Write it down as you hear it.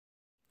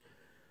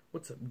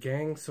What's up,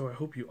 gang? So I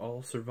hope you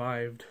all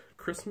survived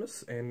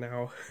Christmas, and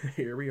now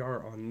here we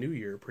are on New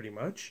Year, pretty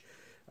much,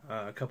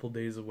 a couple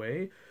days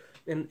away.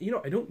 And,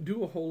 I don't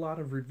do a whole lot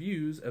of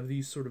reviews of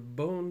these sort of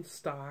bone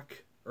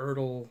stock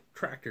ertl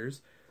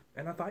tractors,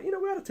 and I thought, we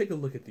ought to take a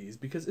look at these,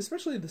 because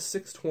especially the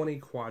 620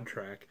 quad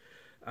track,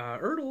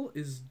 ertl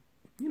is,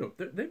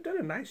 they've done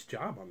a nice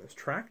job on this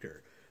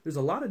tractor. There's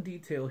a lot of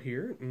detail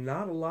here,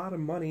 not a lot of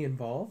money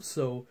involved,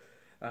 so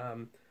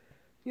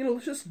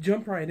let's just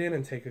jump right in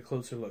and take a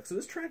closer look. So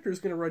this tractor is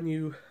going to run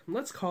you,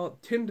 let's call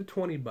it 10 to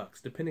 20 bucks,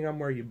 depending on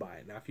where you buy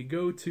it. Now, if you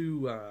go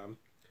to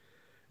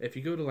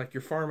like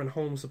your farm and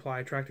home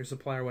supply, tractor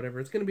supply, or whatever,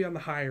 it's going to be on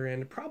the higher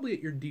end. Probably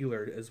at your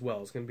dealer as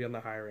well, it's going to be on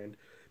the higher end.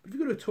 But if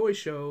you go to a toy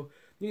show,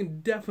 you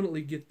can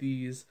definitely get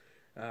these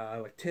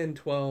like 10,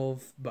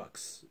 12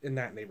 bucks in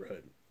that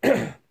neighborhood.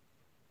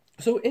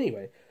 So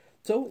anyway.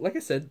 So, like I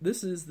said,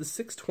 this is the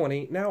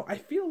 620. Now, I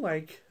feel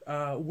like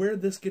where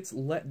this gets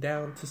let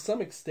down to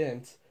some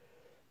extent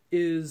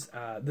is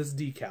this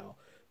decal.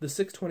 The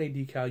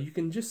 620 decal, you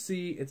can just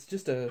see it's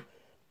just a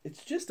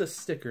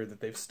sticker that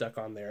they've stuck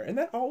on there. And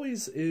that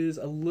always is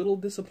a little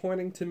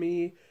disappointing to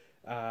me.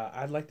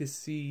 I'd like to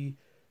see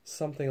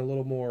something a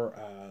little more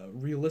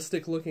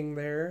realistic looking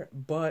there,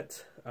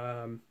 but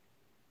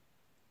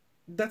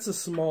that's a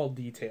small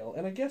detail.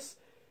 And I guess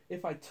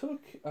if I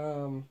took...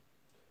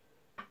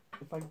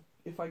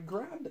 If I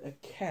grabbed a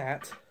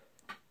cat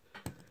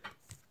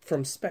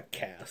from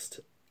SpecCast,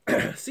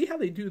 see how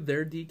they do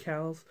their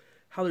decals?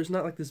 How there's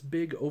not like this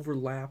big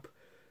overlap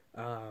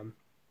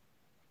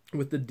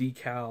with the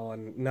decal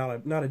and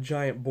not a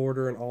giant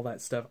border and all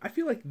that stuff. I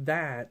feel like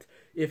that,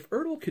 if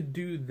ertl could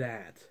do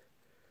that,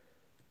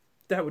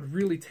 that would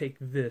really take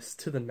this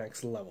to the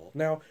next level.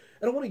 Now,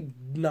 I don't want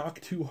to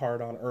knock too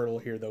hard on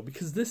ertl here, though,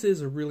 because this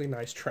is a really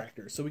nice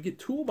tractor. So we get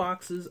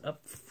toolboxes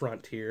up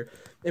front here,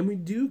 and we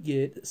do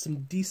get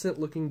some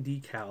decent-looking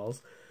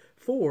decals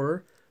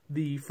for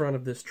the front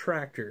of this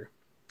tractor.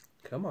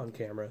 Come on,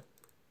 camera.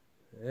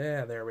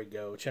 Yeah, there we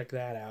go. Check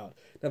that out.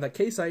 Now, that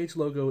Case IH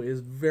logo is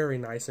very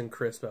nice and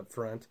crisp up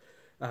front.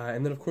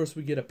 And then, of course,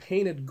 we get a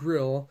painted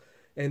grille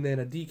and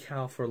then a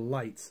decal for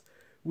lights.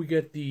 We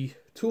get the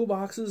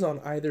toolboxes on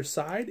either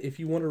side. If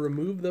you want to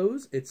remove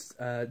those, it's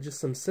just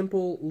some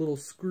simple little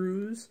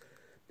screws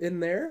in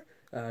there.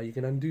 You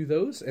can undo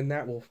those, and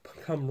that will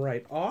come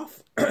right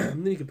off.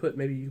 And then you can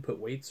put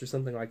weights or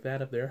something like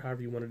that up there,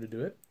 however you wanted to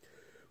do it.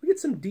 We get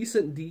some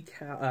decent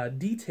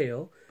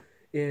detail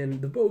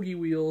in the bogie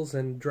wheels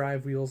and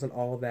drive wheels and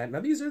all of that. Now,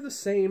 these are the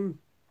same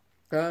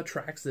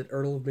tracks that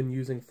ertl have been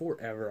using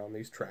forever on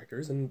these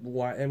tractors, and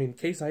why? I mean,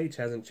 Case IH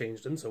hasn't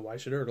changed them, so why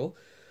should ertl?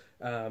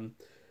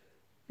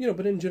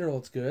 But in general,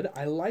 it's good.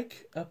 I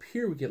like up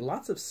here we get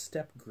lots of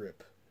step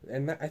grip,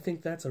 and I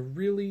think that's a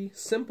really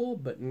simple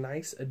but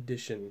nice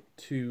addition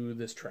to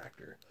this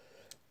tractor.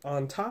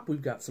 On top,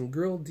 we've got some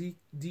grill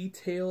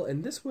detail,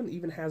 and this one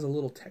even has a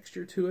little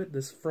texture to it.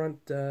 This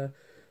front,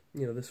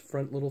 this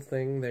front little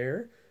thing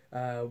there.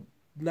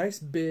 Nice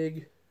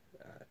big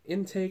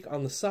intake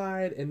on the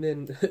side, and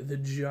then the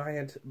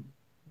giant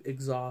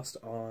exhaust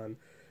on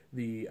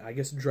the, I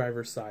guess,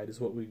 driver's side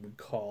is what we would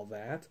call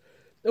that.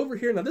 Over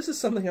here, now this is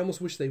something I almost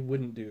wish they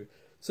wouldn't do.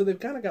 So they've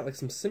kind of got like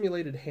some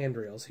simulated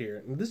handrails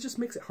here, and this just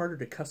makes it harder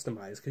to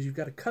customize because you've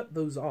got to cut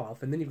those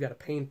off, and then you've got to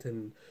paint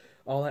and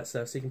all that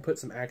stuff so you can put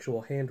some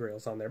actual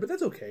handrails on there. But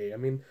that's okay. I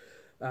mean,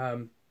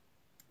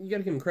 you got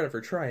to give them credit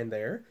for trying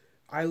there.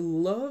 I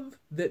love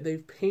that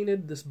they've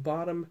painted this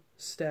bottom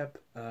step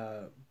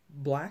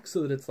black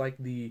so that it's like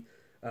the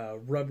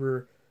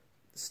rubber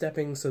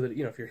stepping so that,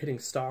 if you're hitting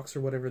stalks or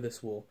whatever,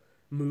 this will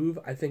move.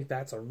 I think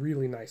that's a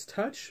really nice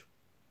touch.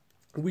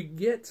 We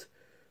get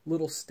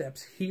little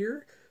steps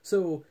here.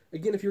 So,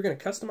 again, if you're going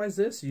to customize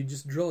this, you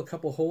just drill a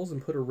couple holes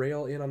and put a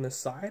rail in on this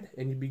side,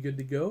 and you'd be good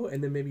to go.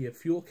 And then maybe a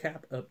fuel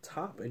cap up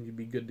top, and you'd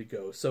be good to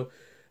go. So,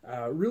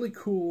 really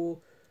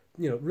cool,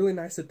 really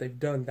nice that they've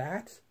done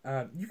that.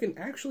 You can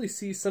actually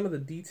see some of the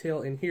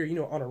detail in here.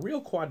 On a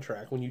real quad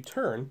track, when you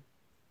turn,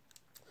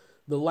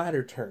 the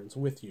ladder turns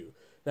with you.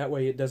 That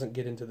way it doesn't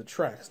get into the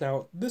tracks.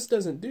 Now, this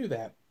doesn't do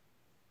that,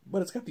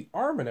 but it's got the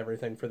arm and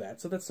everything for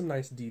that, so that's some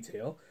nice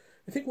detail.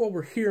 I think while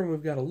we're here and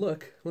we've got a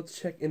look,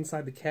 let's check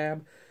inside the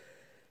cab.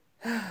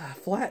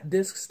 Flat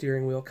disc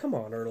steering wheel. Come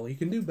on, ertl. You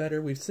can do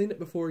better. We've seen it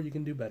before. You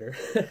can do better.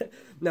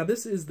 Now,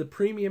 this is the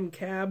premium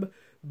cab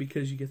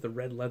because you get the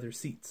red leather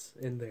seats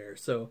in there.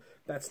 So,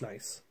 that's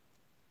nice.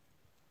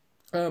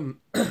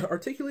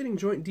 Articulating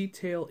joint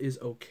detail is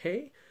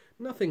okay.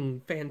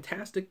 Nothing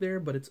fantastic there,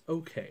 but it's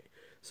okay.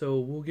 So,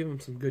 we'll give them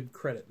some good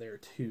credit there,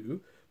 too.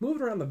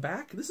 Moving around the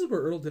back, this is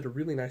where ertl did a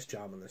really nice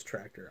job on this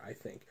tractor, I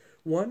think.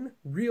 One,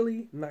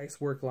 really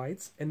nice work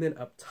lights, and then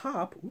up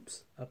top,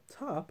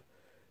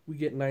 we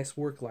get nice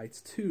work lights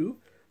too.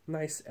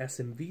 Nice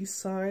SMV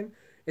sign,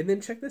 and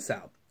then check this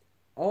out.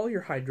 All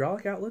your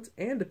hydraulic outlets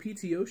and a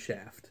PTO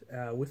shaft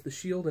with the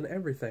shield and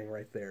everything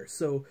right there.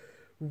 So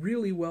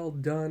really well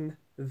done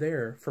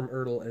there from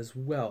ertl as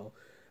well.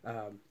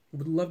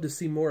 Would love to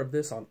see more of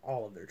this on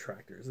all of their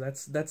tractors.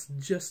 That's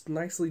just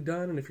nicely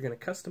done, and if you're going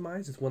to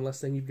customize, it's one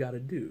less thing you've got to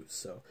do.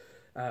 So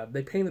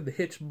they painted the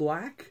hitch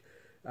black.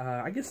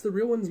 I guess the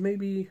real ones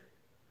maybe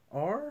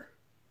are.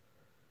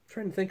 I'm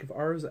trying to think of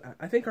ours.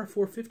 I think our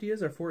 450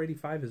 is, our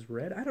 485 is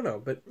red. I don't know,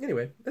 but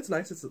anyway, that's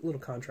nice. It's a little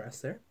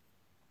contrast there,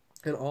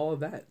 and all of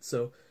that.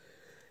 So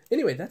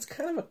anyway, that's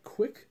kind of a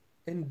quick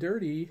and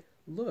dirty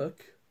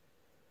look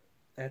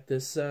at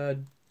this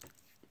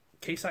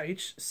Case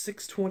IH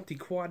 620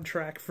 quad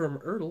track from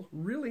ertl.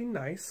 Really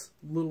nice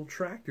little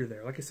tractor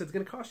there. Like I said, it's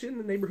going to cost you in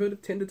the neighborhood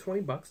of 10 to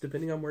 20 bucks,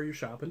 depending on where you're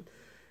shopping.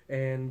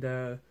 And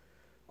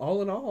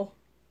all in all,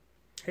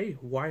 hey,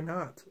 why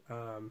not?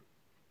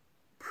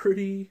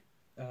 Pretty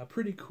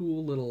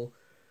cool little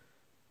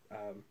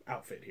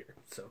outfit here.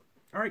 So,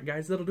 all right,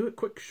 guys, that'll do it.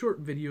 Quick, short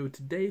video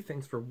today.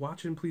 Thanks for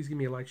watching. Please give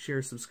me a like,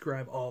 share,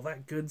 subscribe, all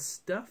that good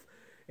stuff.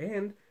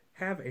 And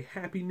have a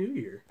happy new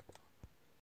year.